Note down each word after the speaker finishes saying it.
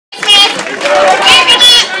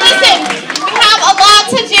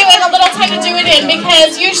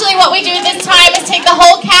is usually what we do this time is take the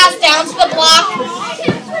whole cast down to the block.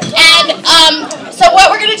 And so what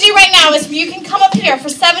we're going to do right now is you can come up here for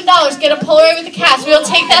 $7, get a Polaroid with the cast. We will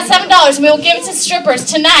take that $7 and we will give it to strippers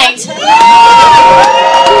tonight.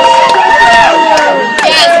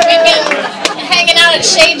 Yes, we've been hanging out at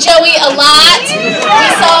Shea Joey a lot. We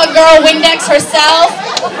saw a girl Windex herself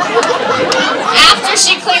after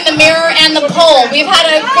she cleaned the mirror and the pole. We've had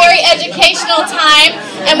a very educational time,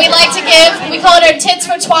 and we like to give, we call it our Tits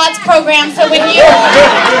for Twats program, so when you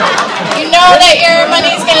know that your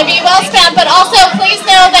money's going to be well spent, but also please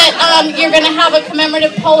know that you're going to have a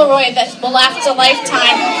commemorative Polaroid that will last a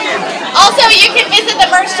lifetime. Also, you can visit the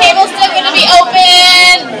merch table, still going to be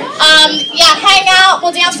open. Yeah, hang out,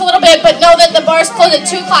 we'll dance for a little bit, but know that the bar's closed at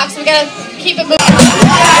 2 o'clock, so we got to keep it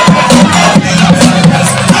moving.